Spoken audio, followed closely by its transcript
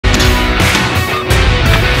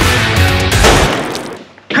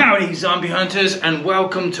zombie hunters, and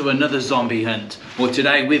welcome to another zombie hunt. Well,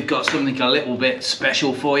 today we've got something a little bit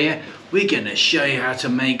special for you. We're going to show you how to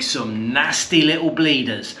make some nasty little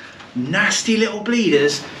bleeders. Nasty little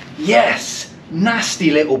bleeders? Yes, nasty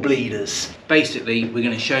little bleeders. Basically, we're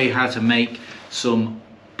going to show you how to make some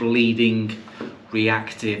bleeding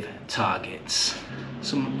reactive targets.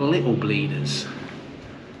 Some little bleeders,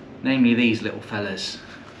 namely these little fellas.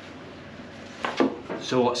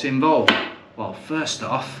 So what's involved? Well, first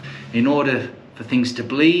off, in order for things to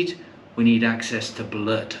bleed, we need access to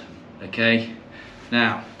blood, okay?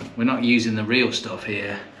 Now, we're not using the real stuff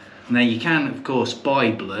here. Now, you can, of course,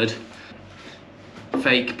 buy blood,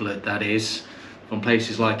 fake blood that is, from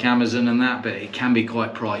places like Amazon and that, but it can be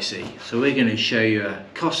quite pricey. So we're going to show you a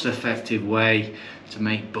cost-effective way to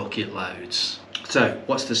make bucket loads. So,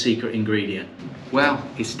 what's the secret ingredient? Well,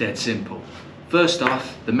 it's dead simple. First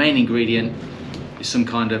off, the main ingredient is some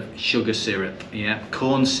kind of sugar syrup, yeah,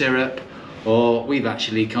 corn syrup, or we've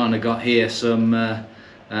actually kind of got here some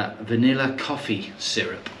vanilla coffee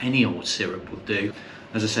syrup. Any old syrup will do.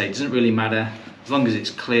 As I say, it doesn't really matter as long as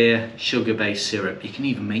it's clear sugar-based syrup. You can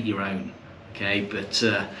even make your own, okay? But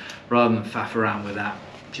rather than faff around with that,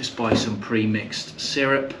 just buy some pre-mixed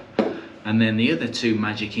syrup. And then the other two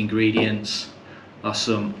magic ingredients are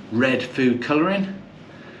some red food colouring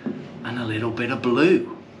and a little bit of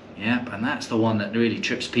blue. Yep, and that's the one that really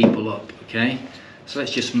trips people up, okay? So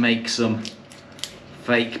let's just make some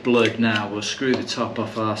fake blood now. We'll screw the top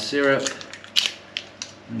off our syrup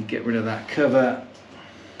and get rid of that cover.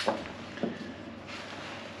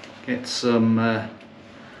 Get some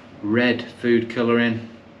red food colouring.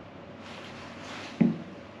 A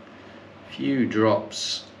few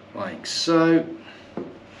drops like so.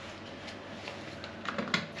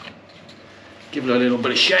 Give it a little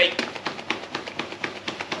bit of shake.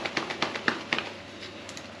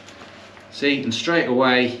 See, and straight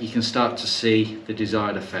away you can start to see the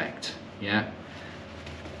desired effect, yeah?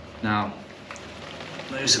 Now,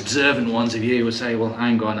 those observant ones of you will say, well,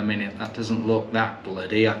 hang on a minute, that doesn't look that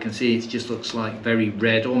bloody. I can see it just looks like very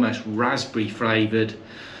red, almost raspberry flavoured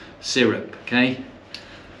syrup, okay?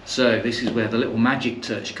 So this is where the little magic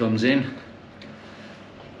touch comes in,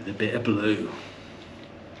 with a bit of blue.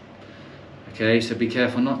 Okay, so be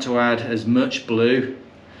careful not to add as much blue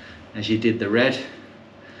as you did the red.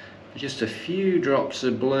 Just a few drops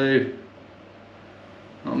of blue,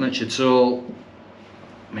 not much at all,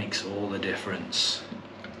 makes all the difference.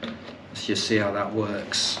 Let's just see how that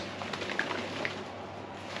works.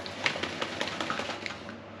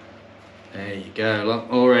 There you go, look,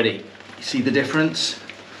 already, you see the difference?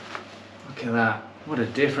 Look at that, what a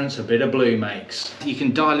difference a bit of blue makes. You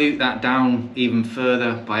can dilute that down even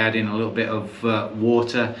further by adding a little bit of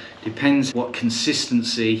water. Depends what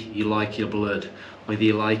consistency you like your blood. Whether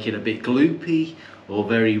you like it a bit gloopy or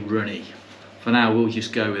very runny. For now, we'll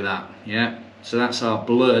just go with that, yeah? So that's our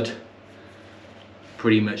blood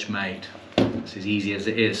pretty much made. It's as easy as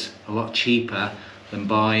it is. A lot cheaper than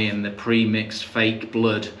buying the pre-mixed fake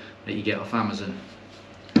blood that you get off Amazon.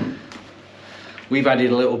 We've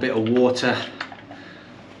added a little bit of water,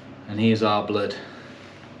 and here's our blood.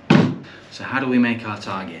 So how do we make our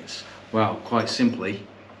targets? Well, quite simply,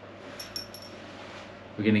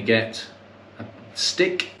 we're going to get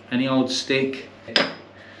stick, any old stick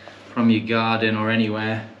from your garden or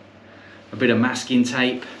anywhere, a bit of masking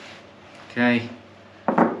tape, okay,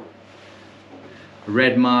 a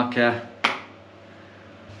red marker,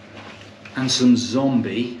 and some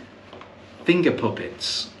zombie finger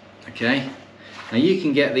puppets, okay. Now you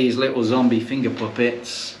can get these little zombie finger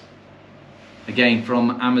puppets again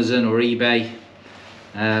from Amazon or eBay.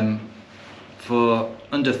 For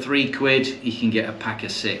under £3 you can get a pack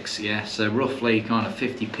of 6, yeah, so roughly kind of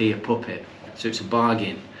 50p a puppet. So it's a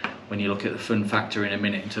bargain when you look at the fun factor in a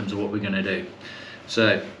minute in terms of what we're going to do.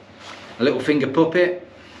 So a little finger puppet,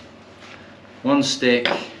 one stick,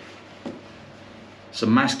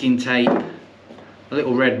 some masking tape, a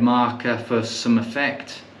little red marker for some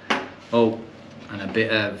effect, oh, and a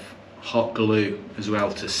bit of hot glue as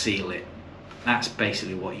well to seal it. That's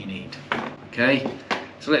basically what you need, okay.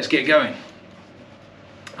 So let's get going.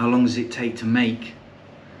 How long does it take to make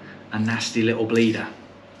a nasty little bleeder?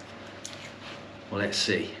 Well, let's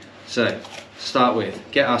see. So, start with,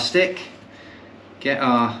 get our stick, get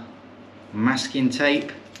our masking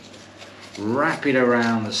tape, wrap it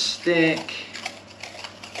around the stick,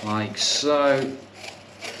 like so.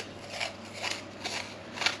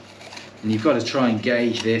 And you've got to try and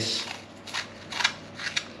gauge this,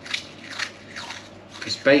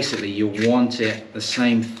 because basically you want it the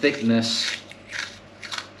same thickness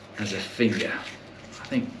as a finger. I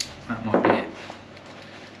think that might be it.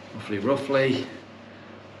 Roughly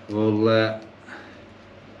we'll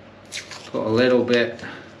put a little bit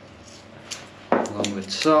along the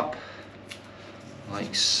top,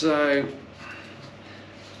 like so.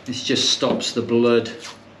 This just stops the blood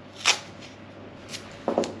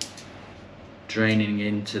draining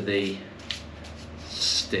into the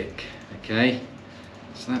stick. Okay,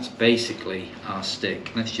 so that's basically our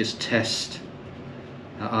stick. Let's just test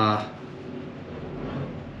that our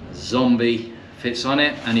zombie fits on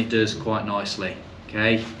it, and it does quite nicely.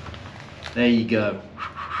 Okay, there you go.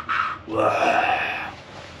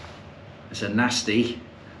 It's a nasty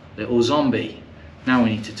little zombie. Now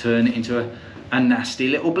we need to turn it into a nasty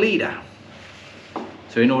little bleeder.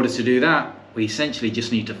 So in order to do that, we essentially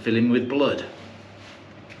just need to fill him with blood.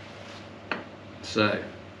 So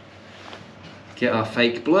get our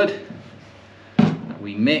fake blood that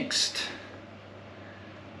we mixed,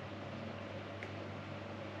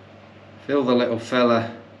 fill the little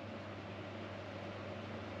fella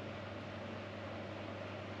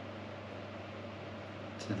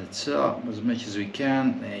to the top as much as we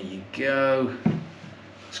can. There you go.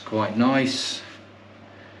 It's quite nice.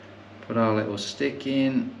 Put our little stick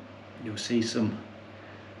in. You'll see some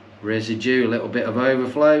residue, a little bit of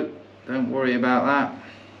overflow. Don't worry about that.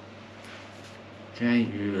 Okay,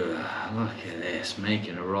 look at this,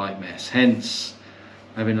 making a right mess. Hence,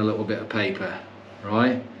 having a little bit of paper,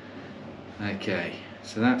 right? Okay,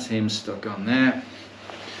 so that's him stuck on there.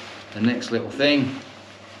 The next little thing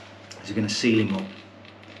is you're going to seal him up.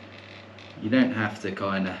 You don't have to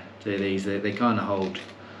kind of do these, they kind of hold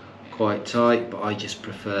quite tight, but I just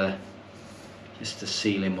prefer just to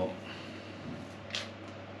seal him up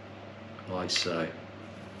like so.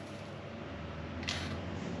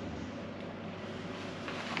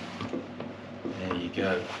 There you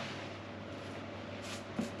go.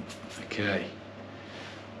 Okay,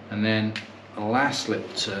 and then the last little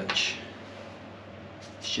touch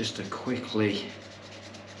is just to quickly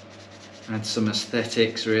add some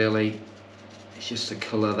aesthetics. Really, it's just to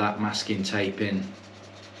colour that masking tape in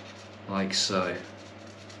like so.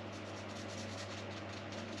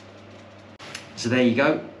 So there you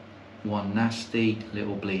go, one nasty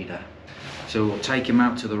little bleeder. So we'll take him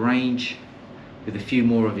out to the range with a few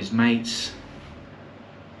more of his mates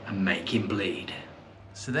and make him bleed.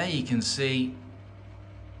 So there you can see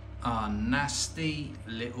our nasty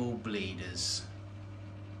little bleeders.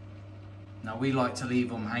 Now we like to leave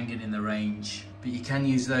them hanging in the range, but you can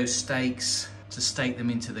use those stakes to stake them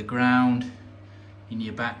into the ground, in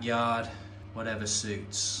your backyard, whatever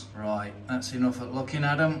suits. Right, that's enough at looking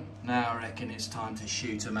at them. Now I reckon it's time to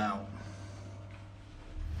shoot them out.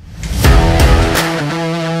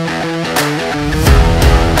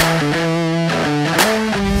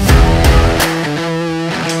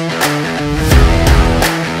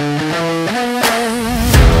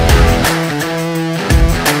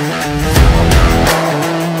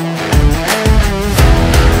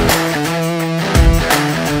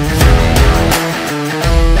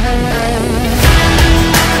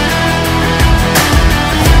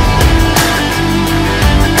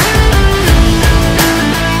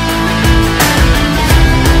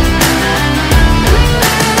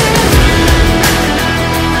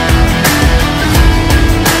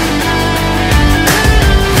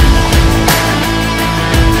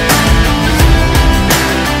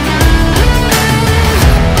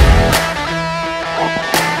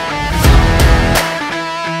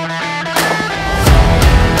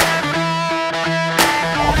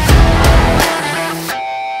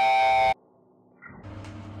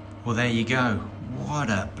 Well, there you go. What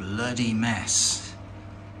a bloody mess.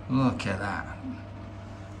 Look at that.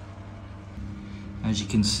 As you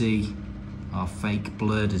can see, our fake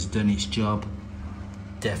blood has done its job.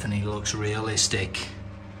 Definitely looks realistic.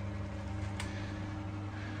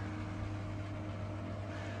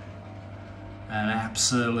 An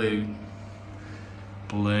absolute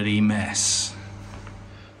bloody mess.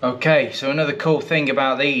 Okay, so another cool thing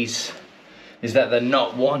about these is that they're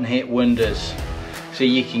not one-hit wonders. So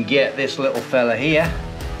you can get this little fella here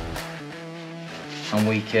and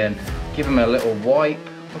we can give him a little wipe.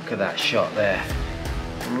 Look at that shot there,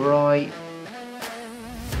 right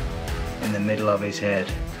in the middle of his head.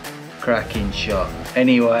 Cracking shot.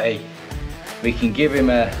 Anyway, we can give him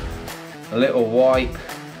a little wipe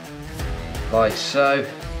like so,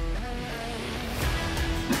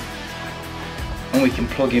 and we can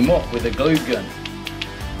plug him up with a glue gun.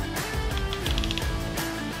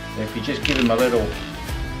 So if you just give him a little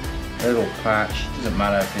patch, doesn't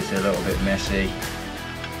matter if it's a little bit messy,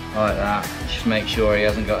 like that, just make sure he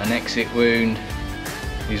hasn't got an exit wound.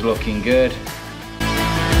 He's looking good.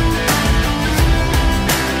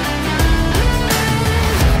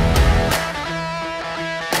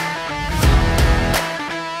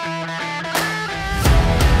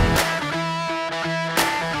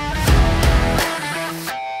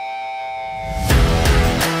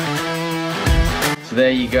 So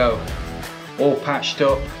there you go, all patched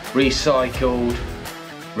up, recycled,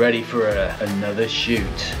 ready for another shoot.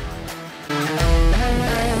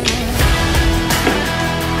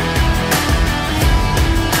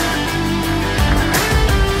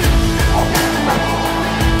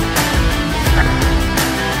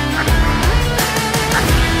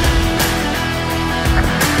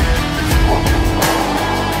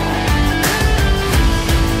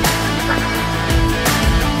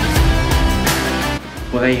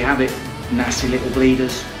 Well, there you have it, nasty little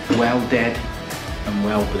bleeders, well dead and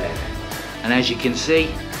well bled. And as you can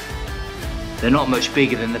see, they're not much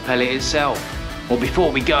bigger than the pellet itself. Well,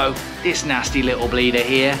 before we go, this nasty little bleeder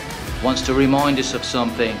here wants to remind us of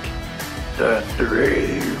something. The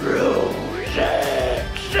 3 rules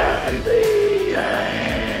at the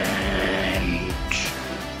end.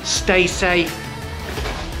 Stay safe,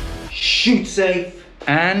 shoot safe,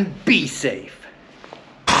 and be safe.